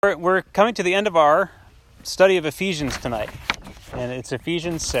We're coming to the end of our study of Ephesians tonight, and it's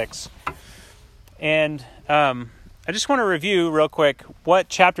Ephesians 6. And I just want to review real quick what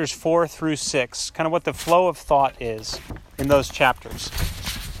chapters 4 through 6, kind of what the flow of thought is in those chapters.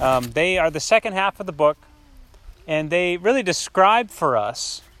 They are the second half of the book, and they really describe for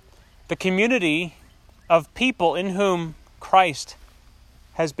us the community of people in whom Christ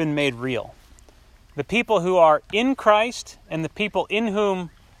has been made real. The people who are in Christ and the people in whom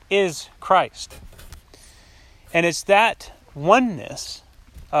is Christ. And it's that oneness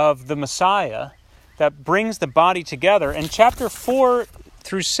of the Messiah that brings the body together. And chapter 4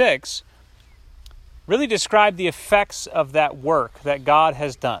 through 6 really describe the effects of that work that God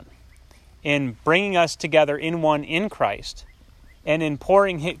has done in bringing us together in one in Christ and in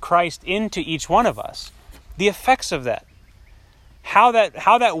pouring Christ into each one of us. The effects of that. How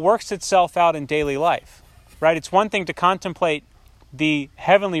that works itself out in daily life. Right? It's one thing to contemplate the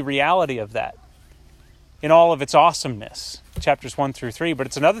heavenly reality of that in all of its awesomeness, chapters 1 through 3. But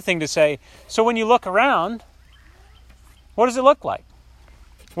it's another thing to say, so when you look around, what does it look like?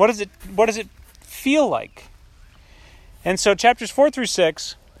 What does it feel like? And so chapters 4 through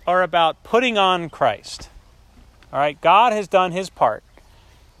 6 are about putting on Christ. All right, God has done his part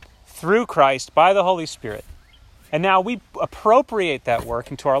through Christ by the Holy Spirit. And now we appropriate that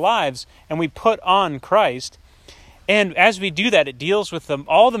work into our lives and we put on Christ. And as we do that, it deals with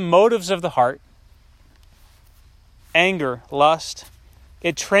all the motives of the heart, anger, lust.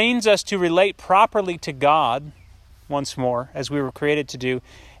 It trains us to relate properly to God, once more, as we were created to do,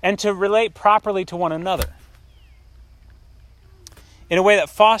 and to relate properly to one another in a way that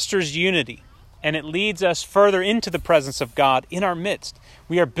fosters unity, and it leads us further into the presence of God in our midst.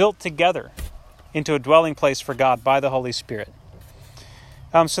 We are built together into a dwelling place for God by the Holy Spirit.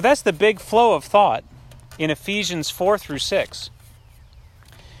 So that's the big flow of thought in Ephesians 4 through 6.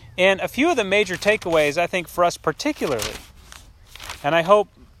 And a few of the major takeaways, I think, for us particularly, and I don't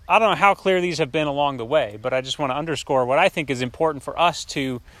know how clear these have been along the way, but I just want to underscore what I think is important for us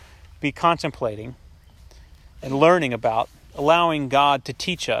to be contemplating and learning about, allowing God to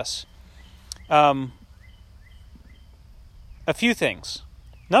teach us. A few things.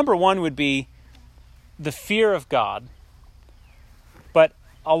 Number one would be the fear of God, but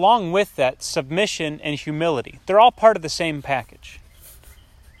along with that, submission and humility. They're all part of the same package.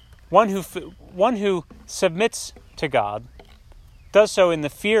 One who submits to God does so in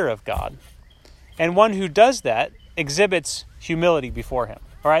the fear of God, and one who does that exhibits humility before him.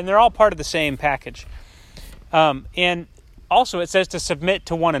 All right, and they're all part of the same package. And also it says to submit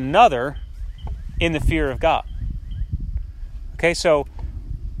to one another in the fear of God. Okay, so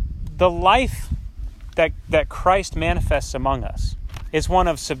the life that Christ manifests among us is one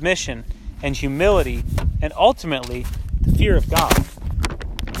of submission and humility and ultimately the fear of God.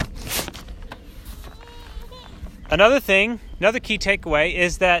 Another key takeaway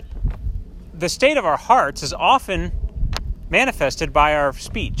is that the state of our hearts is often manifested by our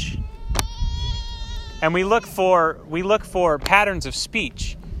speech. And we look for patterns of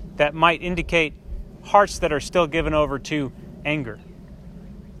speech that might indicate hearts that are still given over to anger,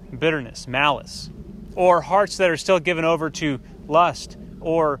 bitterness, malice, or hearts that are still given over to lust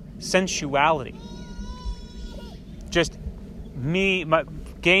or sensuality. Just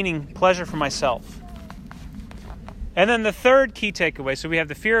gaining pleasure for myself. And then the third key takeaway, so we have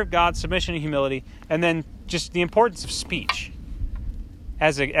the fear of God, submission and humility, and then just the importance of speech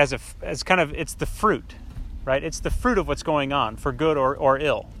as kind of, it's the fruit, right? It's the fruit of what's going on, for good or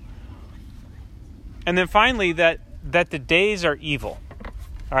ill. And then finally, that the days are evil.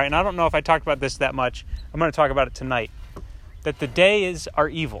 All right, and I don't know if I talked about this that much. I'm going to talk about it tonight. That the days are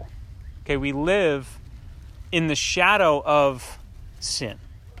evil. Okay, we live in the shadow of sin.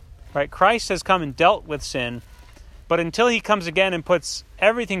 Right? Christ has come and dealt with sin, but until he comes again and puts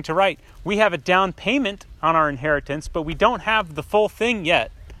everything to right, we have a down payment on our inheritance, but we don't have the full thing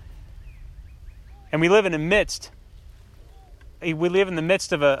yet. And we live in the midst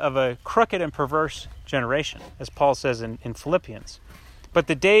of a crooked and perverse generation, as Paul says in Philippians. But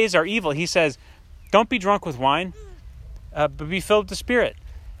the days are evil. He says, don't be drunk with wine, but be filled with the Spirit.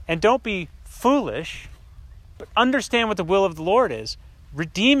 And don't be foolish, but understand what the will of the Lord is.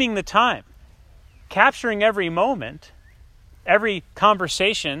 Redeeming the time. Capturing every moment, every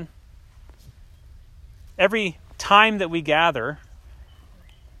conversation, every time that we gather,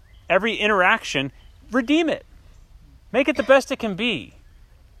 every interaction, redeem it. Make it the best it can be.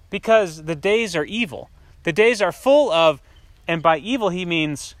 Because the days are evil. The days are full of, and by evil he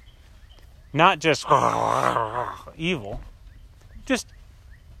means not just evil, just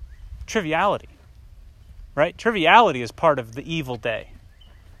triviality. right? Triviality is part of the evil day.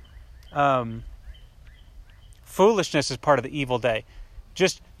 Foolishness is part of the evil day.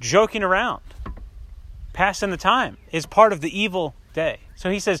 Just joking around, passing the time, is part of the evil day. So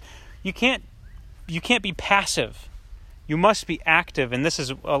he says, you can't be passive. You must be active. And this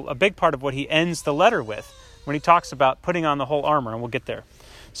is a big part of what he ends the letter with when he talks about putting on the whole armor, and we'll get there.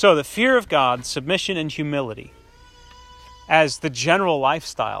 So the fear of God, submission, and humility as the general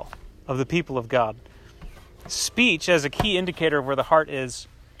lifestyle of the people of God. Speech as a key indicator of where the heart is.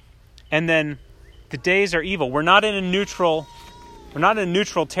 And then the days are evil. We're not in a neutral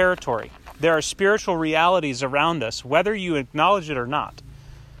territory. There are spiritual realities around us, whether you acknowledge it or not.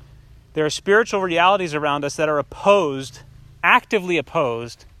 There are spiritual realities around us that are actively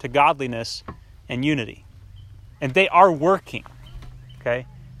opposed to godliness and unity. And they are working. Okay?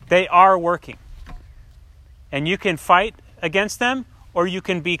 They are working. And you can fight against them, or you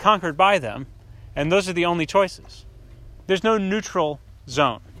can be conquered by them. And those are the only choices. There's no neutral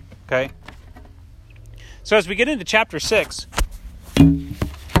zone. Okay? So as we get into chapter 6,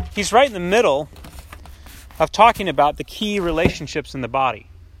 he's right in the middle of talking about the key relationships in the body.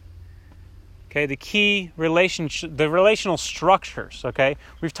 Okay, the relational structures, okay?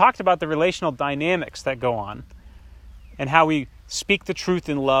 We've talked about the relational dynamics that go on and how we speak the truth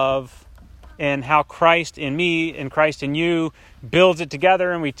in love and how Christ in me and Christ in you builds it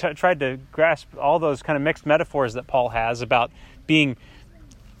together, and we tried to grasp all those kind of mixed metaphors that Paul has about being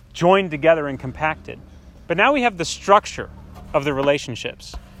joined together and compacted. But now we have the structure of the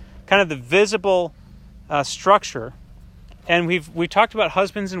relationships, kind of the visible structure, and we talked about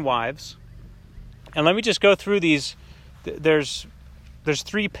husbands and wives. And let me just go through these. There's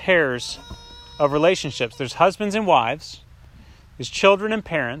 3 pairs of relationships. There's husbands and wives, there's children and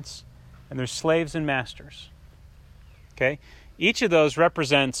parents, and there's slaves and masters. Okay? Each of those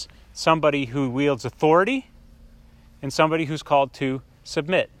represents somebody who wields authority and somebody who's called to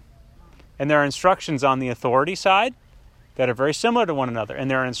submit. And there are instructions on the authority side that are very similar to one another.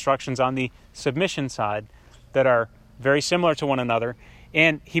 And there are instructions on the submission side that are very similar to one another.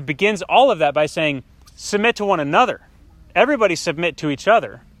 And he begins all of that by saying, submit to one another. Everybody submit to each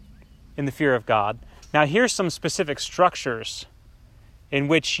other in the fear of God. Now here's some specific structures in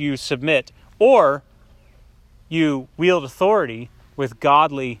which you submit, or you wield authority with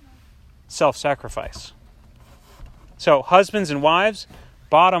godly self-sacrifice. So husbands and wives,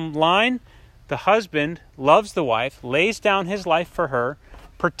 bottom line, the husband loves the wife, lays down his life for her,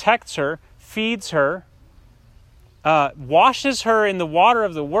 protects her, feeds her, washes her in the water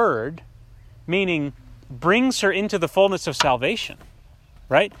of the word, meaning brings her into the fullness of salvation,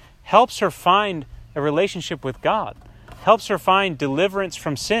 right? Helps her find a relationship with God, helps her find deliverance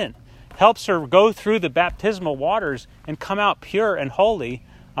from sin, helps her go through the baptismal waters and come out pure and holy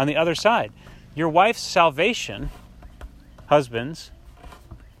on the other side. Your wife's salvation, husbands,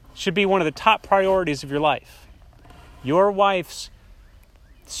 should be one of the top priorities of your life. Your wife's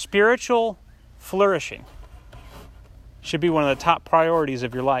spiritual flourishing should be one of the top priorities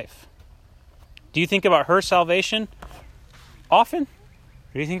of your life. Do you think about her salvation often?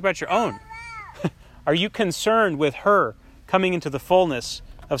 Or do you think about your own? Are you concerned with her coming into the fullness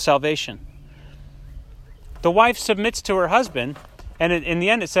of salvation? The wife submits to her husband, and in the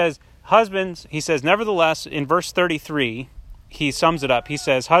end it says, husbands, he says, nevertheless, in verse 33, he sums it up. He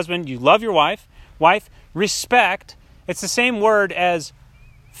says, husband, you love your wife. Wife, respect. It's the same word as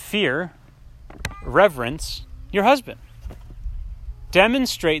fear, reverence, your husband.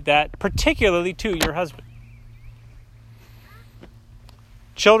 Demonstrate that particularly to your husband.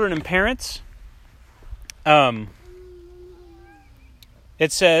 Children and parents.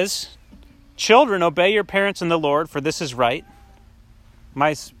 It says, children, obey your parents in the Lord, for this is right.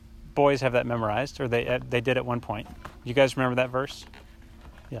 My boys have that memorized, or they did at one point. You guys remember that verse?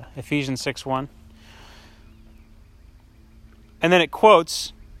 Yeah, Ephesians 6:1. And then it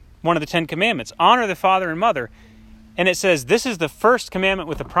quotes one of the 10 commandments. Honor the father and mother. And it says, this is the first commandment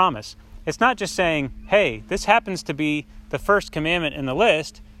with a promise. It's not just saying, hey, this happens to be the first commandment in the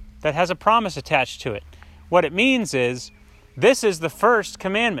list that has a promise attached to it. What it means is, this is the first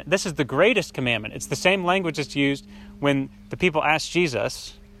commandment. This is the greatest commandment. It's the same language that's used when the people ask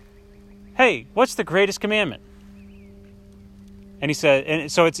Jesus, hey, what's the greatest commandment? And he said,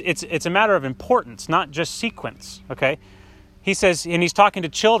 and so it's a matter of importance, not just sequence, okay? He says, and he's talking to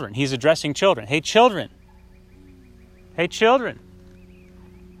children. He's addressing children. Hey, children. Hey, children.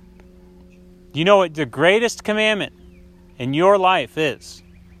 You know what the greatest commandment in your life is?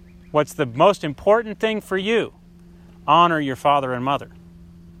 What's the most important thing for you? Honor your father and mother.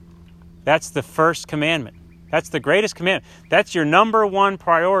 That's the first commandment. That's the greatest commandment. That's your number one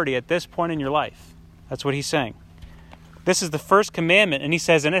priority at this point in your life. That's what he's saying. This is the first commandment, and he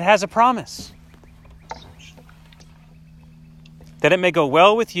says, and it has a promise. That it may go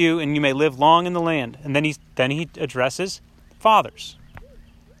well with you, and you may live long in the land. And then he addresses fathers.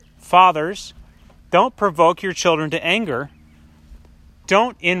 Fathers, don't provoke your children to anger.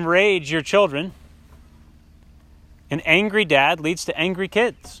 Don't enrage your children. An angry dad leads to angry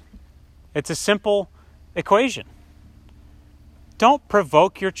kids. It's a simple equation. Don't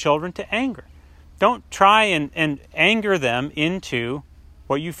provoke your children to anger. Don't try and anger them into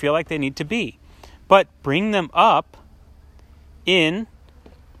what you feel like they need to be. But bring them up in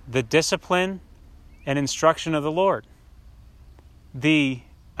the discipline and instruction of the Lord. The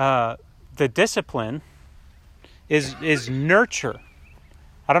discipline is nurture.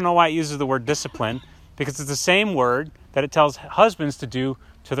 I don't know why it uses the word discipline, because it's the same word that it tells husbands to do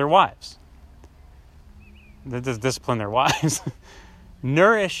to their wives. That does discipline their wives.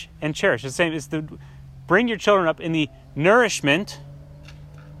 Nourish and cherish. It's the same. It's bring your children up in the nourishment.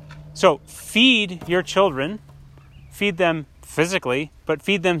 So feed your children. Feed them physically, but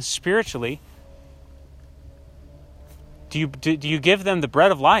feed them spiritually. Do you give them the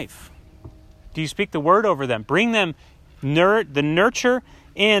bread of life? Do you speak the word over them? Bring them the nurture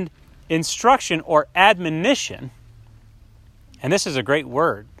and instruction or admonition. And this is a great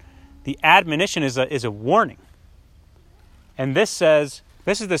word. The admonition is a warning. And this is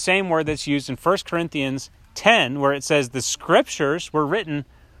the same word that's used in 1 Corinthians 10, where it says the scriptures were written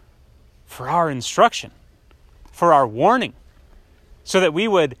for our instruction, for our warning, so that we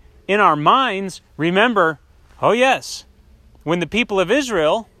would, in our minds, remember, oh yes, when the people of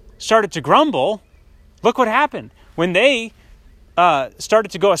Israel started to grumble, look what happened. When they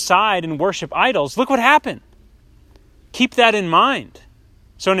started to go aside and worship idols, look what happened. Keep that in mind.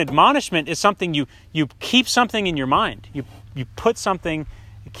 So an admonishment is something you keep something in your mind. You put something,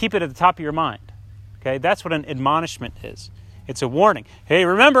 you keep it at the top of your mind. Okay, that's what an admonishment is. It's a warning. Hey,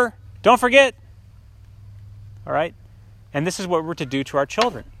 remember, don't forget. All right? And this is what we're to do to our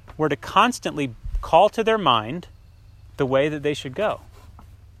children. We're to constantly call to their mind the way that they should go.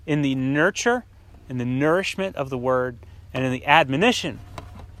 In the nurture, in the nourishment of the word, and in the admonition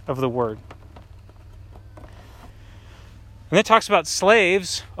of the word. And then it talks about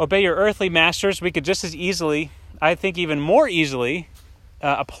slaves, obey your earthly masters. We could just as easily, I think even more easily,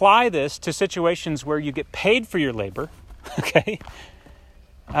 apply this to situations where you get paid for your labor. Okay?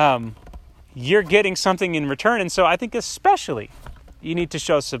 You're getting something in return. And so I think especially you need to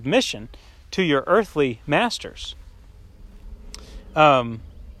show submission to your earthly masters.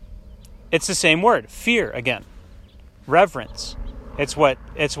 It's the same word, fear again, reverence. It's what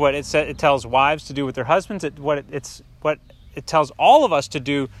it tells wives to do with their husbands. It's what it tells all of us to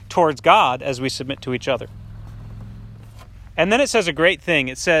do towards God as we submit to each other. And then it says a great thing.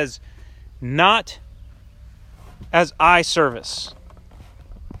 It says, not as eye service.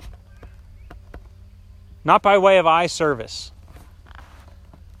 Not by way of eye service.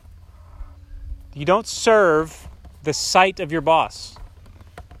 You don't serve the sight of your boss.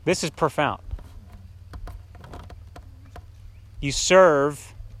 This is profound. You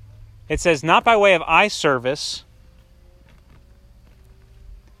serve, it says, not by way of eye service,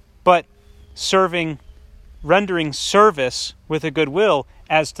 but rendering service with a good will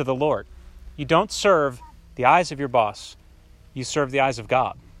as to the Lord. You don't serve the eyes of your boss. You serve the eyes of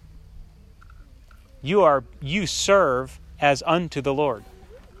God. You serve as unto the Lord.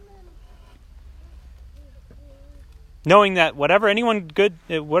 Knowing that whatever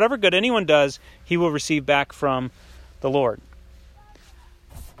good anyone does, he will receive back from the Lord.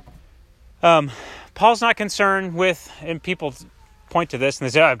 Paul's not concerned with, and people point to this and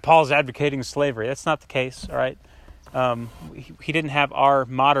they say, oh, Paul's advocating slavery. That's not the case, all right? He didn't have our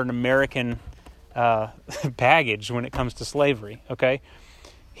modern American baggage when it comes to slavery, okay?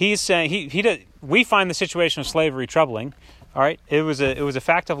 He's saying we find the situation of slavery troubling, all right? It was a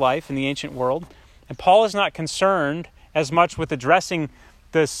fact of life in the ancient world, and Paul is not concerned as much with addressing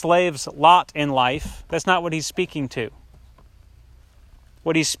the slave's lot in life. That's not what he's speaking to.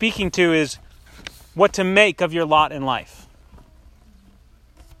 What he's speaking to is what to make of your lot in life.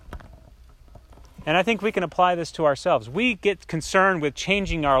 And I think we can apply this to ourselves. We get concerned with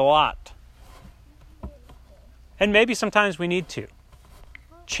changing our lot. And maybe sometimes we need to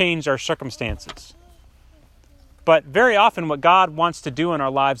change our circumstances. But very often what God wants to do in our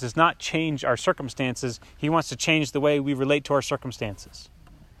lives is not change our circumstances. He wants to change the way we relate to our circumstances.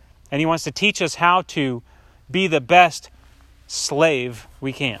 And he wants to teach us how to be the best slave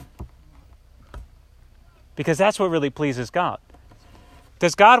we can. Because that's what really pleases God.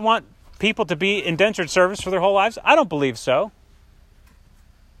 Does God want people to be indentured servants for their whole lives? I don't believe so.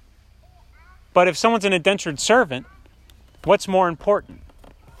 But if someone's an indentured servant What's more important,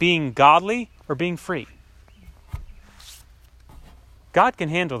 being godly or being free? God can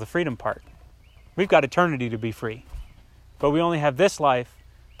handle the freedom part. We've got eternity to be free. But we only have this life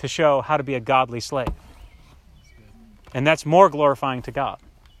to show how to be a godly slave. And that's more glorifying to God.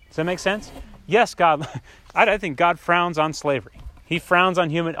 Does that make sense? Yes, God. I think God frowns on slavery. He frowns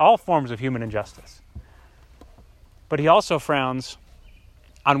on all forms of human injustice. But he also frowns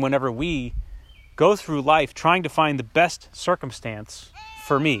on whenever we go through life trying to find the best circumstance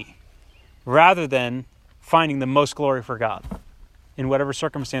for me, rather than finding the most glory for God in whatever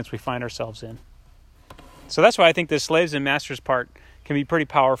circumstance we find ourselves in. So that's why I think the slaves and masters part can be pretty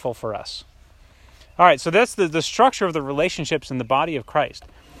powerful for us. All right, so that's the structure of the relationships in the body of Christ.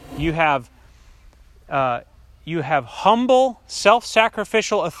 You have humble,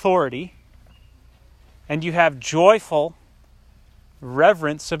 self-sacrificial authority, and you have joyful,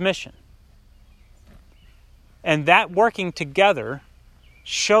 reverent submission. And that working together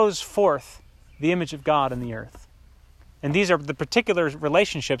shows forth the image of God in the earth. And these are the particular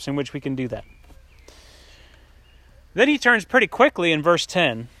relationships in which we can do that. Then he turns pretty quickly in verse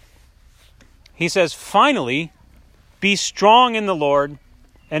 10. He says, "Finally, be strong in the Lord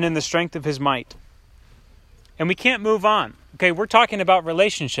and in the strength of his might." And we can't move on. Okay, we're talking about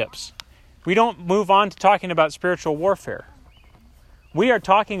relationships. We don't move on to talking about spiritual warfare. We are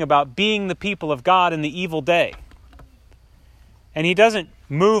talking about being the people of God in the evil day. And he doesn't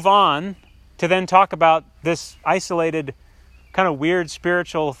move on to then talk about this isolated, kind of weird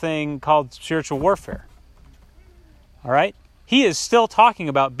spiritual thing called spiritual warfare. All right? He is still talking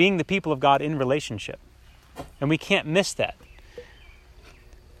about being the people of God in relationship. And we can't miss that.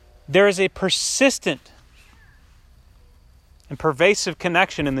 There is a persistent and pervasive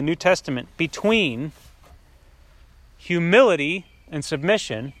connection in the New Testament between humility and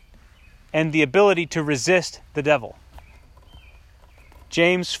submission and the ability to resist the devil.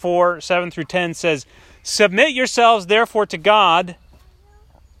 James 4, 7 through 10 says, "Submit yourselves therefore to God,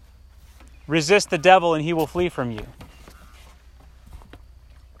 resist the devil and he will flee from you.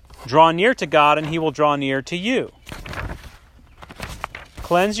 Draw near to God and he will draw near to you.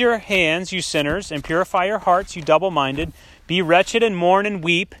 Cleanse your hands, you sinners, and purify your hearts, you double-minded. Be wretched and mourn and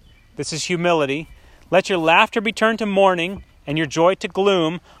weep." This is humility. "Let your laughter be turned to mourning and your joy to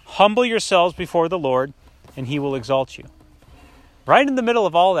gloom. Humble yourselves before the Lord, and he will exalt you." Right in the middle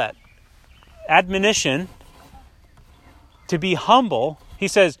of all that admonition to be humble, he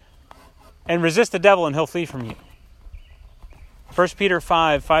says, "And resist the devil, and he'll flee from you." 1 Peter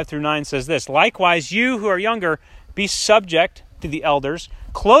 5, 5 through 9 says this, "Likewise, you who are younger, be subject to the elders.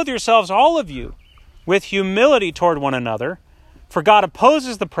 Clothe yourselves, all of you, with humility toward one another. For God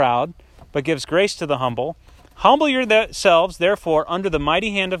opposes the proud, but gives grace to the humble. Humble yourselves, therefore, under the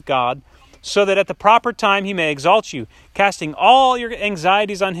mighty hand of God, so that at the proper time he may exalt you, casting all your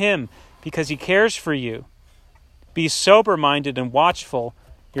anxieties on him, because he cares for you. Be sober-minded and watchful.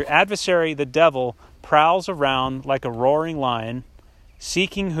 Your adversary, the devil, prowls around like a roaring lion,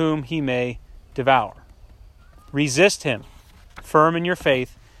 seeking whom he may devour. Resist him, firm in your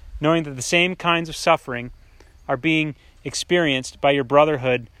faith, knowing that the same kinds of suffering are being experienced by your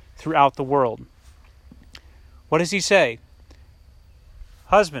brotherhood throughout the world." What does he say?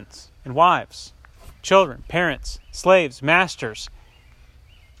 Husbands and wives, children, parents, slaves, masters,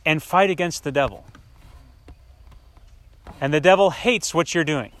 and fight against the devil. And the devil hates what you're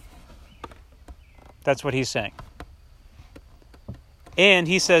doing. That's what he's saying. And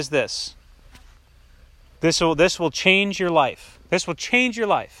he says this. This will change your life. This will change your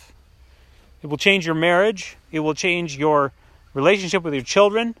life. It will change your marriage. It will change your relationship with your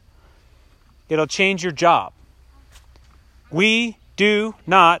children. It'll change your job. We do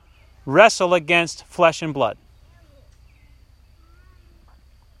not wrestle against flesh and blood,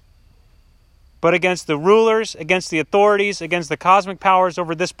 but against the rulers, against the authorities, against the cosmic powers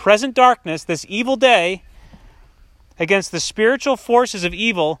over this present darkness, this evil day, against the spiritual forces of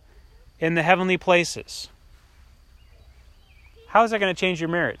evil in the heavenly places. How is that going to change your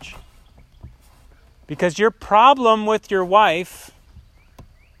marriage? Because your problem with your wife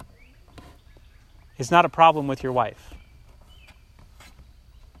is not a problem with your wife.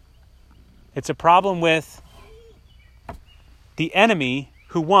 It's a problem with the enemy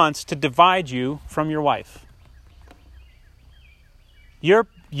who wants to divide you from your wife.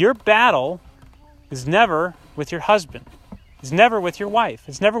 Your battle is never with your husband. It's never with your wife.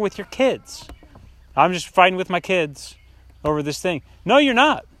 It's never with your kids. I'm just fighting with my kids over this thing. No, you're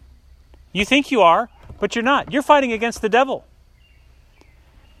not. You think you are, but you're not. You're fighting against the devil.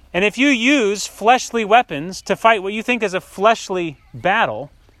 And if you use fleshly weapons to fight what you think is a fleshly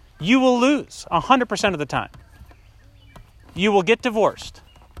battle, you will lose 100% of the time. you will get divorced.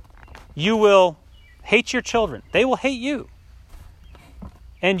 You will hate your children. They will hate you.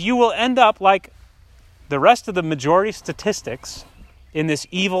 And you will end up like the rest of the majority statistics in this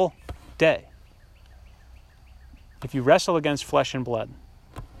evil day, if you wrestle against flesh and blood.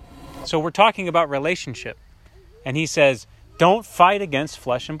 So we're talking about relationship. And he says, don't fight against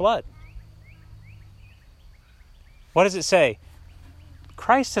flesh and blood. What does it say?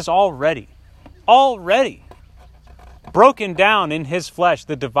 Christ has already broken down in his flesh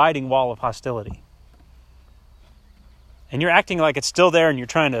the dividing wall of hostility. And you're acting like it's still there and you're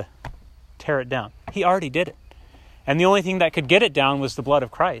trying to tear it down. He already did it. And the only thing that could get it down was the blood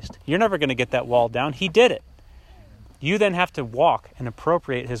of Christ. You're never going to get that wall down. He did it. You then have to walk and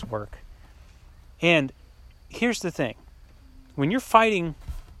appropriate his work. And here's the thing. When you're fighting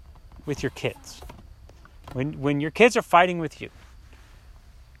with your kids, when your kids are fighting with you,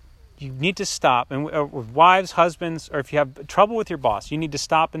 you need to stop. And wives, husbands, or if you have trouble with your boss, you need to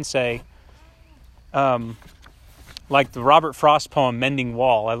stop and say, like the Robert Frost poem, Mending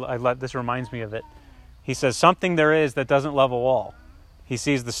Wall. This reminds me of it. He says, something there is that doesn't love a wall. He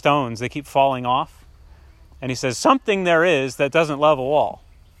sees the stones, they keep falling off. And he says, something there is that doesn't love a wall,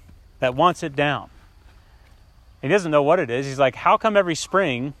 that wants it down. He doesn't know what it is. He's like, how come every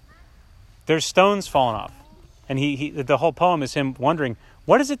spring there's stones falling off? And the whole poem is him wondering,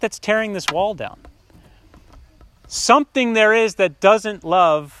 what is it that's tearing this wall down? Something there is that doesn't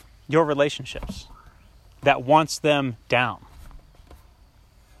love your relationships, that wants them down.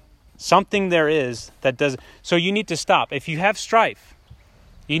 Something there is that does. So you need to stop. If you have strife,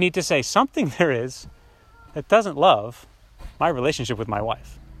 you need to say, something there is that doesn't love my relationship with my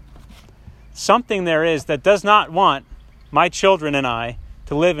wife. Something there is that does not want my children and I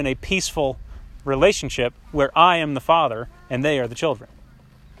to live in a peaceful relationship where I am the father and they are the children.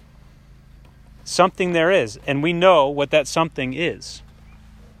 Something there is, and we know what that something is.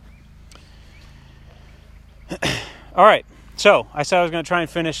 All right, so I said I was going to try and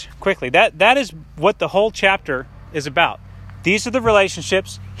finish quickly. That is what the whole chapter is about. These are the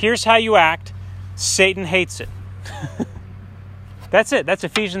relationships. Here's how you act. Satan hates it. That's it. That's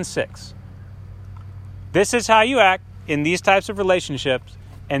Ephesians 6. This is how you act in these types of relationships,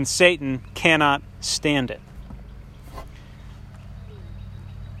 and Satan cannot stand it.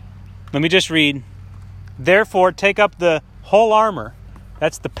 Let me just read. Therefore, take up the whole armor.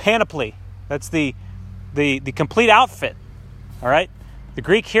 That's the panoply. That's the complete outfit. All right? The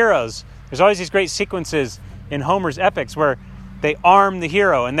Greek heroes, there's always these great sequences in Homer's epics where they arm the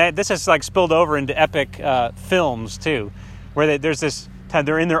hero. And this is like spilled over into epic films too, where there's this time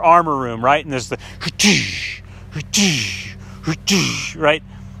they're in their armor room, right? And there's the right?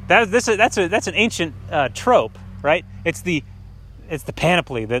 That's an ancient trope, right? It's the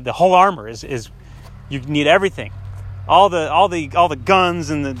panoply. The whole armor is you need everything. All the guns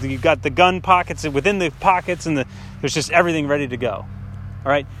and you've got the gun pockets and within the pockets and there's just everything ready to go. All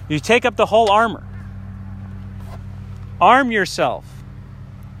right? You take up the whole armor. Arm yourself.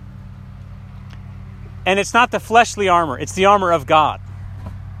 And it's not the fleshly armor, it's the armor of God.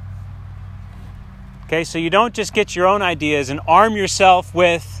 Okay, so you don't just get your own ideas and arm yourself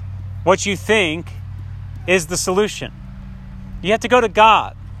with what you think is the solution. You have to go to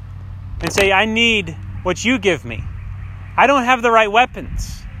God and say, I need what you give me. I don't have the right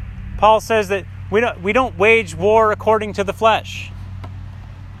weapons. Paul says that we don't wage war according to the flesh.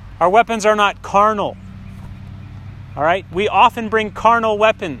 Our weapons are not carnal. All right? We often bring carnal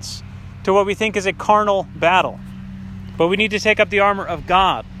weapons to what we think is a carnal battle. But we need to take up the armor of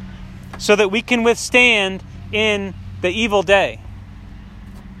God so that we can withstand in the evil day.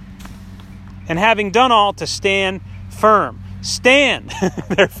 And having done all, to stand firm. Stand,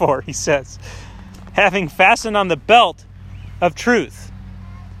 therefore, he says, having fastened on the belt of truth.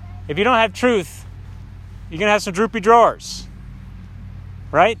 If you don't have truth, you're going to have some droopy drawers.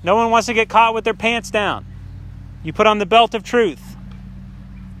 Right? No one wants to get caught with their pants down. You put on the belt of truth.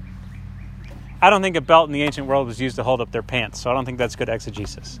 I don't think a belt in the ancient world was used to hold up their pants, so I don't think that's good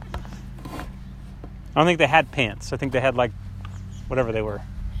exegesis. I don't think they had pants. I think they had whatever they were,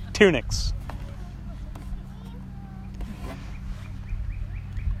 tunics.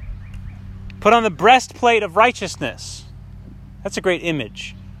 Put on the breastplate of righteousness. That's a great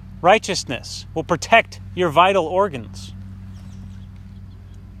image. Righteousness will protect your vital organs.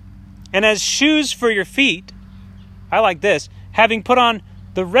 And as shoes for your feet, I like this, having put on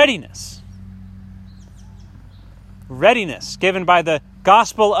the readiness. Readiness given by the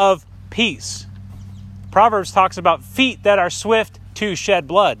gospel of peace. Proverbs talks about feet that are swift to shed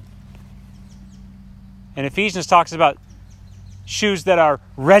blood. And Ephesians talks about shoes that are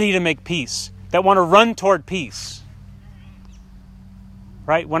ready to make peace, that want to run toward peace.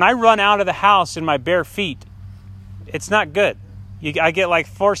 right? When I run out of the house in my bare feet, it's not good. I get like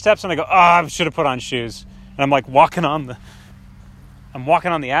 4 steps and I go, oh, I should have put on shoes. And I'm like walking on the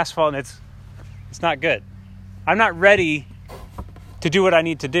asphalt, and it's not good. I'm not ready to do what I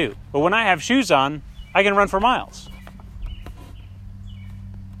need to do. But when I have shoes on, I can run for miles.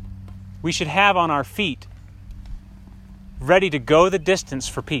 We should have on our feet ready to go the distance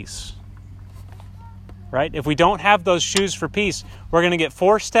for peace. Right? If we don't have those shoes for peace, we're going to get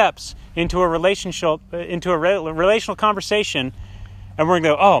 4 steps into a relational conversation, and we're going to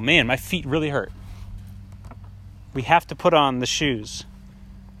go, oh man, my feet really hurt. We have to put on the shoes,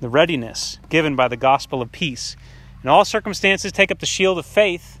 the readiness given by the gospel of peace. In all circumstances, take up the shield of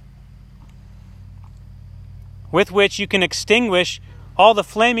faith, with which you can extinguish all the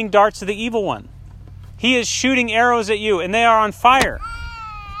flaming darts of the evil one. He is shooting arrows at you, and they are on fire.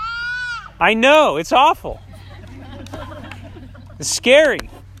 I know, it's awful. It's scary.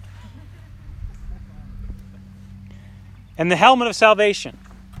 And the helmet of salvation.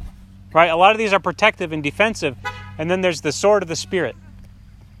 Right? A lot of these are protective and defensive. And then there's the sword of the Spirit.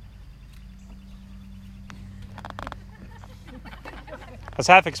 I was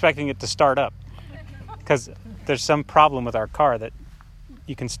half expecting it to start up, because there's some problem with our car that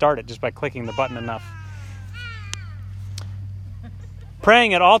you can start it just by clicking the button enough.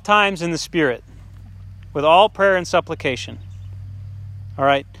 Praying at all times in the Spirit, with all prayer and supplication. All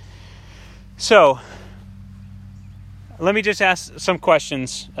right. So, let me just ask some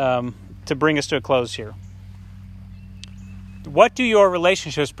questions to bring us to a close here. What do your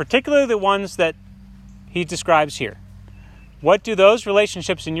relationships, particularly the ones that he describes here, what do those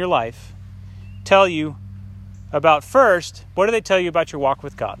relationships in your life tell you about? First, what do they tell you about your walk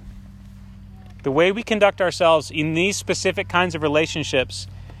with God? The way we conduct ourselves in these specific kinds of relationships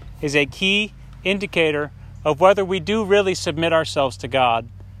is a key indicator of whether we do really submit ourselves to God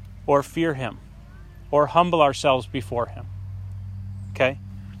or fear Him or humble ourselves before Him. Okay?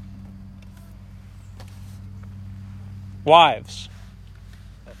 Wives.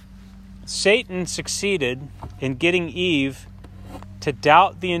 Satan succeeded in getting Eve to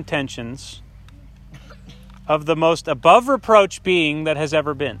doubt the intentions of the most above reproach being that has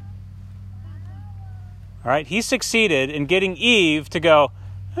ever been. All right? He succeeded in getting Eve to go,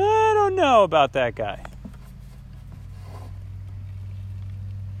 I don't know about that guy.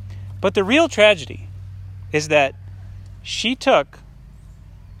 But the real tragedy is that she took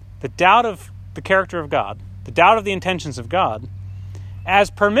the doubt of the character of God, the doubt of the intentions of God,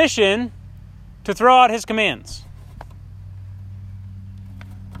 as permission to throw out His commands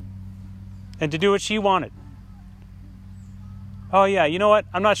and to do what she wanted. Oh yeah, you know what?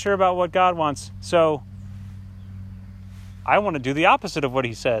 I'm not sure about what God wants, so I want to do the opposite of what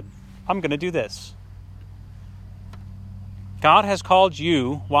He said. I'm going to do this. God has called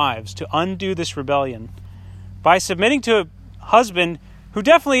you, wives, to undo this rebellion by submitting to a husband who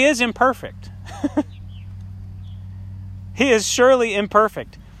definitely is imperfect. He is surely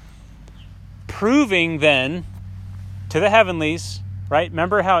imperfect. Proving then to the heavenlies, right?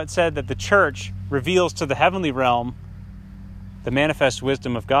 Remember how it said that the church reveals to the heavenly realm the manifest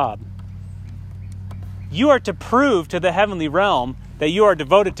wisdom of God. You are to prove to the heavenly realm that you are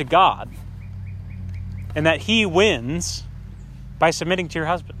devoted to God and that He wins by submitting to your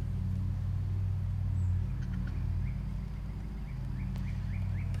husband.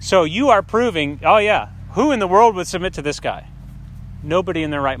 So you are proving, oh yeah, who in the world would submit to this guy? Nobody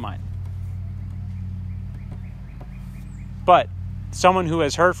in their right mind. But someone who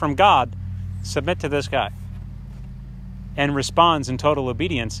has heard from God, submit to this guy and responds in total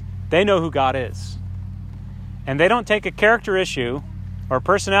obedience. They know who God is. And they don't take a character issue or a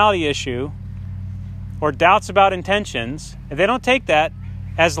personality issue or doubts about intentions, and they don't take that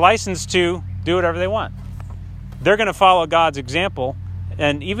as license to do whatever they want. They're going to follow God's example.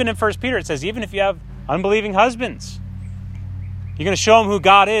 And even in 1 Peter, it says, even if you have unbelieving husbands, you're going to show them who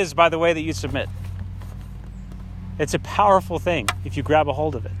God is by the way that you submit. It's a powerful thing if you grab a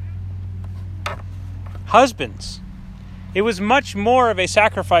hold of it. Husbands, it was much more of a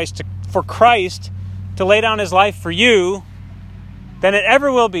sacrifice for Christ to lay down His life for you than it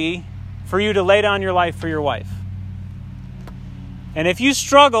ever will be for you to lay down your life for your wife. And if you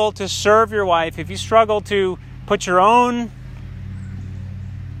struggle to serve your wife, if you struggle to put your own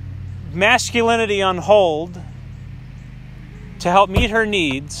masculinity on hold to help meet her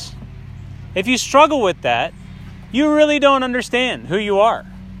needs, if you struggle with that, you really don't understand who you are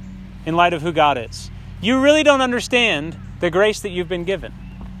in light of who God is. You really don't understand the grace that you've been given.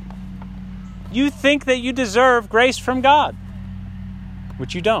 You think that you deserve grace from God,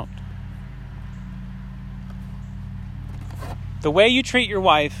 which you don't. The way you treat your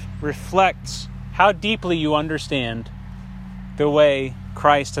wife reflects how deeply you understand the way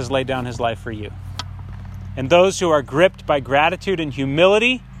Christ has laid down his life for you. And those who are gripped by gratitude and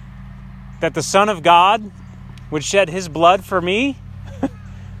humility that the Son of God would shed his blood for me,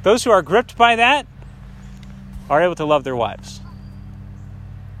 those who are gripped by that are able to love their wives.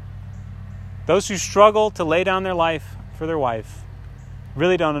 Those who struggle to lay down their life for their wife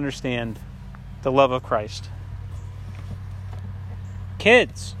really don't understand the love of Christ.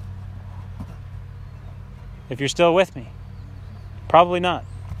 Kids, if you're still with me, probably not.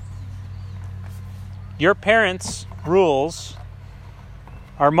 Your parents' rules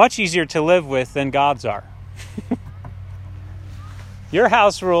are much easier to live with than God's are. Your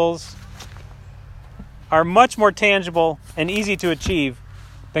house rules are much more tangible and easy to achieve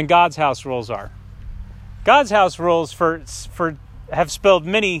than God's house rules are. God's house rules have spilled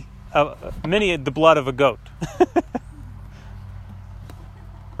many of the blood of a goat.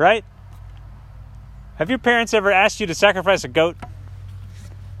 Right? Have your parents ever asked you to sacrifice a goat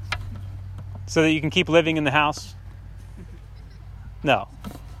so that you can keep living in the house? No.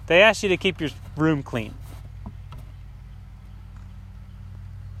 They asked you to keep your room clean.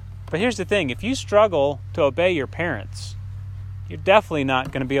 But here's the thing. If you struggle to obey your parents, you're definitely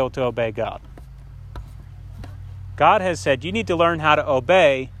not going to be able to obey God. God has said you need to learn how to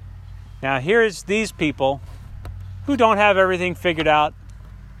obey. Now here's these people who don't have everything figured out,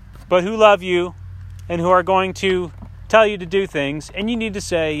 but who love you and who are going to tell you to do things, and you need to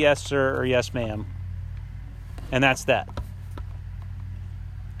say yes sir or yes ma'am. And that's that.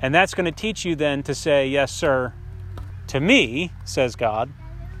 And that's going to teach you then to say yes sir to me, says God,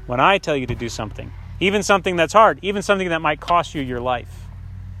 when I tell you to do something. Even something that's hard, even something that might cost you your life.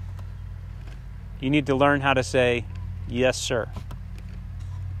 You need to learn how to say yes sir.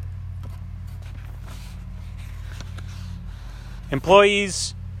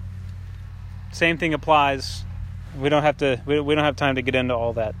 Employees, same thing applies. We don't have time to get into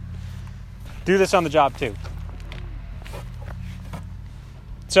all that. Do this on the job too.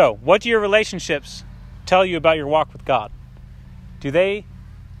 So, what do your relationships tell you about your walk with God? Do they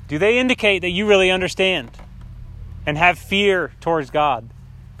indicate that you really understand and have fear towards God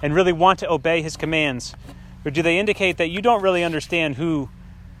and really want to obey his commands? Or do they indicate that you don't really understand who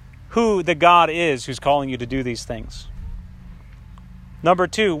the God is who's calling you to do these things? Number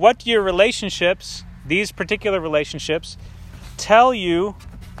 2, what do your relationships, these particular relationships, tell you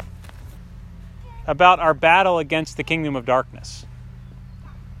about our battle against the kingdom of darkness?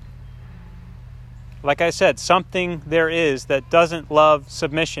 Like I said, something there is that doesn't love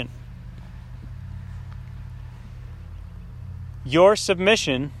submission. Your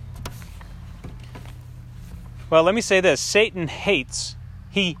submission, well, let me say this. Satan hates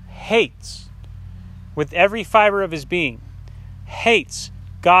with every fiber of his being, hates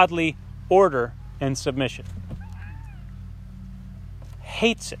godly order and submission.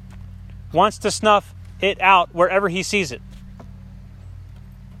 Hates it. Wants to snuff it out wherever he sees it.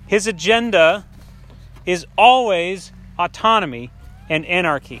 His agenda is always autonomy and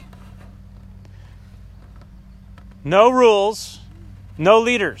anarchy. No rules, no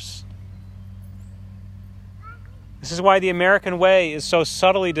leaders. This is why the American way is so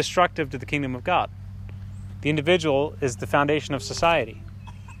subtly destructive to the kingdom of God. The individual is the foundation of society.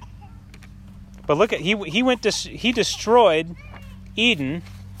 But look at he destroyed Eden.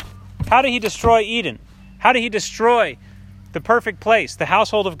 How did he destroy Eden? How did he destroy the perfect place, the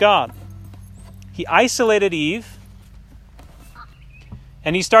household of God? He isolated Eve,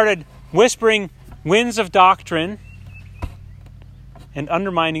 and he started whispering winds of doctrine and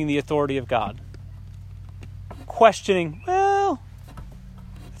undermining the authority of God. Questioning, well,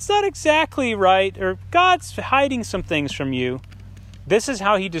 it's not exactly right, or God's hiding some things from you. This is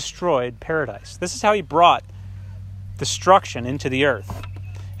how he destroyed paradise. This is how he brought destruction into the earth.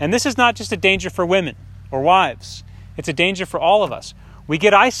 And this is not just a danger for women or wives. It's a danger for all of us. We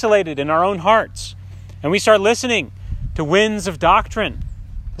get isolated in our own hearts, and we start listening to winds of doctrine.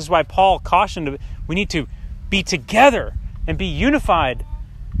 This is why Paul cautioned we need to be together and be unified,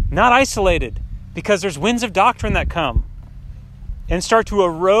 not isolated, because there's winds of doctrine that come and start to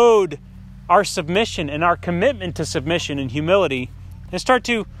erode our submission and our commitment to submission and humility, and start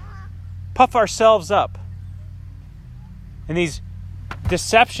to puff ourselves up. And these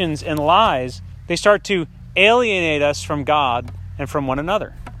deceptions and lies, they start to alienate us from God and from one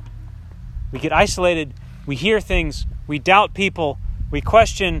another. We get isolated, we hear things, we doubt people, we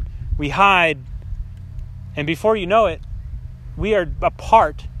question, we hide, and before you know it, we are a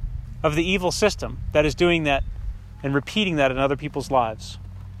part of the evil system that is doing that and repeating that in other people's lives.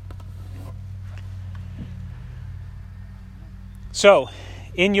 So,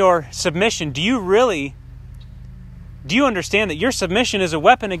 in your submission, do you understand that your submission is a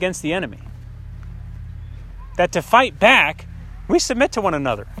weapon against the enemy? That to fight back, we submit to one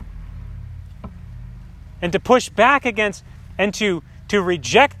another. And to push back against, and to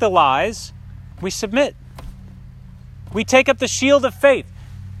reject the lies, we submit. We take up the shield of faith,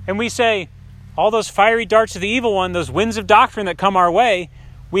 and we say, all those fiery darts of the evil one, those winds of doctrine that come our way,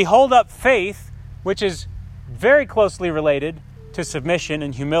 we hold up faith, which is very closely related to submission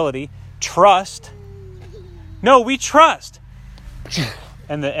and humility, trust. No, we trust.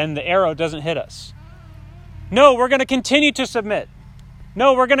 And the arrow doesn't hit us. No, we're going to continue to submit.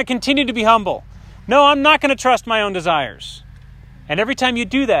 No, we're going to continue to be humble. No, I'm not going to trust my own desires. And every time you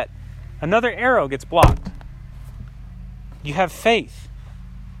do that, another arrow gets blocked. You have faith.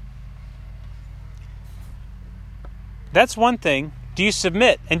 That's one thing. Do you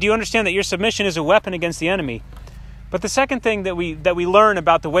submit? And do you understand that your submission is a weapon against the enemy? But the second thing that we learn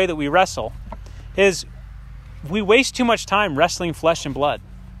about the way that we wrestle is we waste too much time wrestling flesh and blood.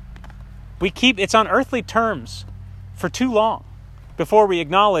 It's on earthly terms for too long before we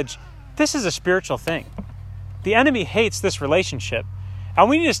acknowledge this is a spiritual thing. The enemy hates this relationship, and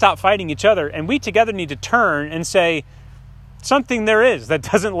we need to stop fighting each other, and we together need to turn and say, something there is that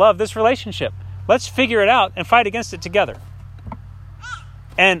doesn't love this relationship. Let's figure it out and fight against it together.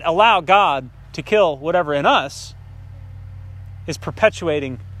 And allow God to kill whatever in us is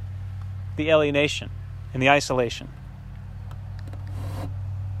perpetuating the alienation and the isolation.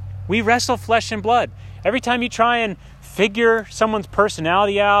 We wrestle flesh and blood. Every time you try and figure someone's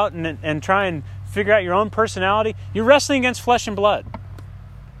personality out and try and figure out your own personality, you're wrestling against flesh and blood.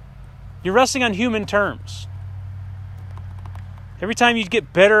 You're wrestling on human terms. Every time you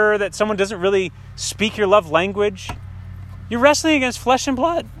get bitter that someone doesn't really speak your love language, you're wrestling against flesh and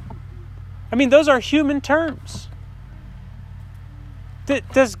blood. I mean, those are human terms.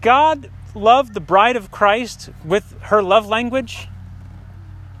 Does God love the bride of Christ with her love language?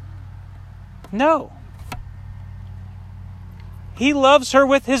 No. He loves her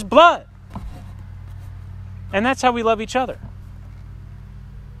with his blood. And that's how we love each other.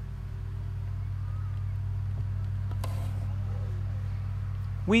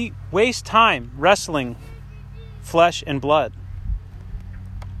 We waste time wrestling flesh and blood.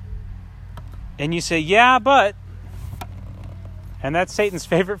 And you say, yeah, but... And that's Satan's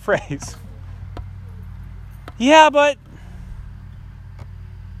favorite phrase. Yeah, but...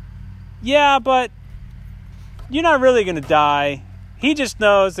 You're not really going to die. He just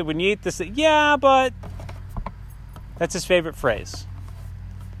knows that when you eat this... Yeah, but... That's his favorite phrase.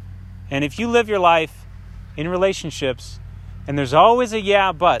 And if you live your life in relationships, and there's always a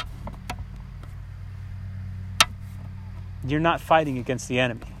yeah, but... You're not fighting against the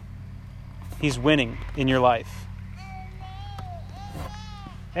enemy. He's winning in your life.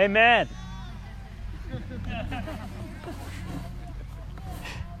 Amen.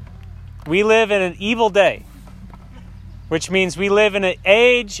 We live in an evil day, which means we live in an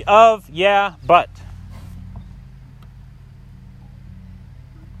age of yeah, but.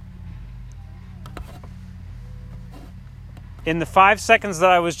 In the 5 seconds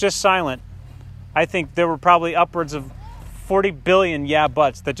that I was just silent, I think there were probably upwards of 40 billion yeah,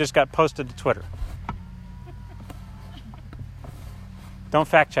 buts that just got posted to Twitter. Don't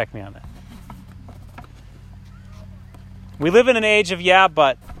fact check me on that. We live in an age of yeah,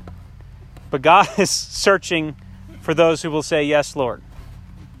 but God is searching for those who will say, yes, Lord.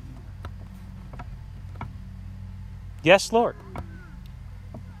 Yes, Lord.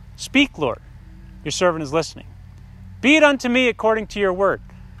 Speak, Lord. Your servant is listening. Be it unto me according to your word.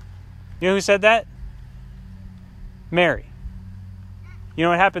 You know who said that? Mary. You know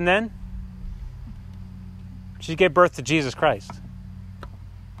what happened then? She gave birth to Jesus Christ.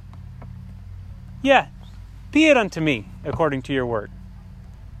 Yeah, be it unto me according to your word.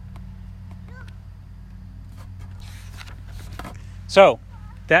 So,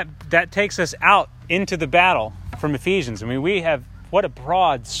 that takes us out into the battle from Ephesians. I mean, we have, what a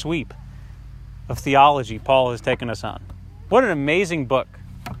broad sweep of theology Paul has taken us on. What an amazing book.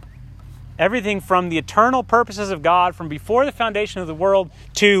 Everything from the eternal purposes of God, from before the foundation of the world,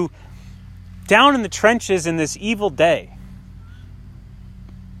 to down in the trenches in this evil day.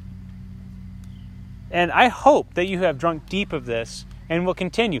 And I hope that you have drunk deep of this and will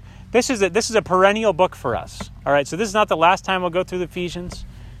continue. This is a perennial book for us. All right, so this is not the last time we'll go through the Ephesians.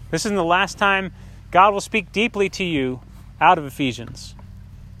 This isn't the last time God will speak deeply to you out of Ephesians.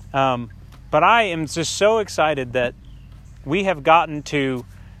 But I am just so excited that we have gotten to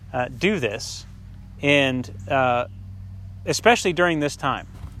do this, and especially during this time.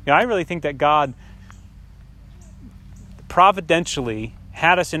 You know, I really think that God providentially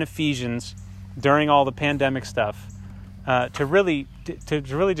had us in Ephesians during all the pandemic stuff to really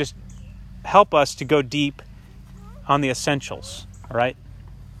just help us to go deep on the essentials. All right.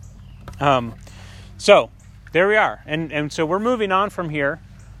 So there we are, and so we're moving on from here.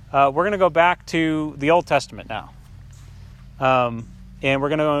 We're going to go back to the Old Testament now, and we're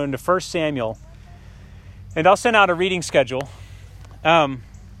going to go into 1 Samuel, and I'll send out a reading schedule.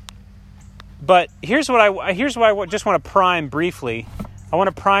 But here's what I just want to prime briefly. I want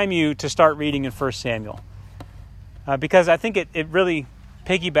to prime you to start reading in 1 Samuel, because I think it really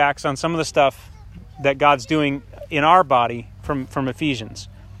piggybacks on some of the stuff that God's doing in our body from Ephesians.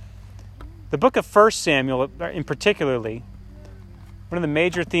 The book of 1 Samuel, in particularly, one of the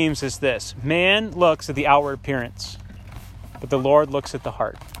major themes is this: man looks at the outward appearance, but the Lord looks at the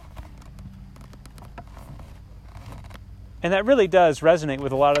heart. And that really does resonate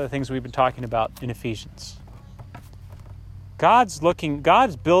with a lot of the things we've been talking about in Ephesians. God's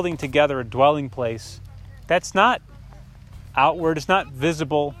building together a dwelling place that's not outward, it's not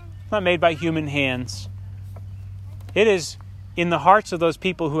visible, it's not made by human hands. It is in the hearts of those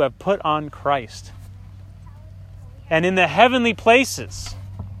people who have put on Christ. And in the heavenly places,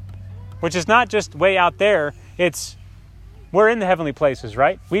 which is not just way out there, we're in the heavenly places,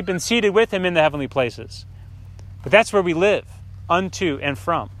 right? We've been seated with him in the heavenly places. But that's where we live, unto and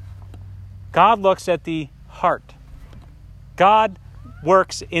from. God looks at the heart. God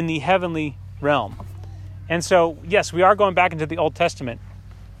works in the heavenly realm. And so, yes, we are going back into the Old Testament,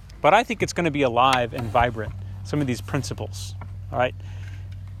 but I think it's going to be alive and vibrant, some of these principles. All right.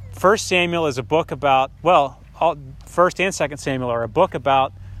 1 Samuel is a book about, 1 and 2 Samuel are a book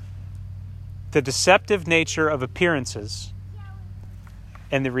about the deceptive nature of appearances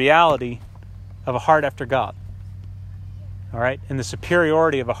and the reality of a heart after God. All right, and the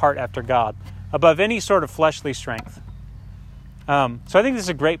superiority of a heart after God above any sort of fleshly strength. So I think this is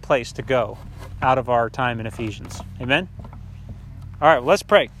a great place to go out of our time in Ephesians. Amen? All right, well, let's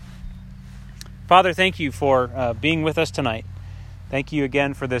pray. Father, thank you for being with us tonight. Thank you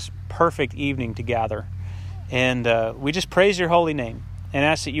again for this perfect evening to gather. And we just praise your holy name and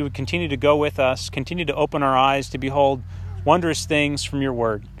ask that you would continue to go with us, continue to open our eyes to behold wondrous things from your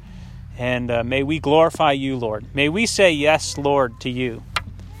word. And may we glorify you, Lord. May we say yes, Lord, to you.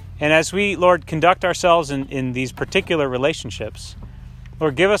 And as we, Lord, conduct ourselves in these particular relationships,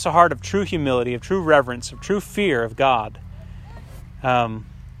 Lord, give us a heart of true humility, of true reverence, of true fear of God. And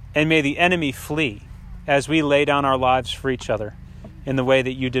may the enemy flee as we lay down our lives for each other in the way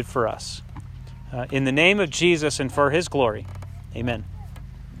that you did for us. In the name of Jesus and for his glory, amen.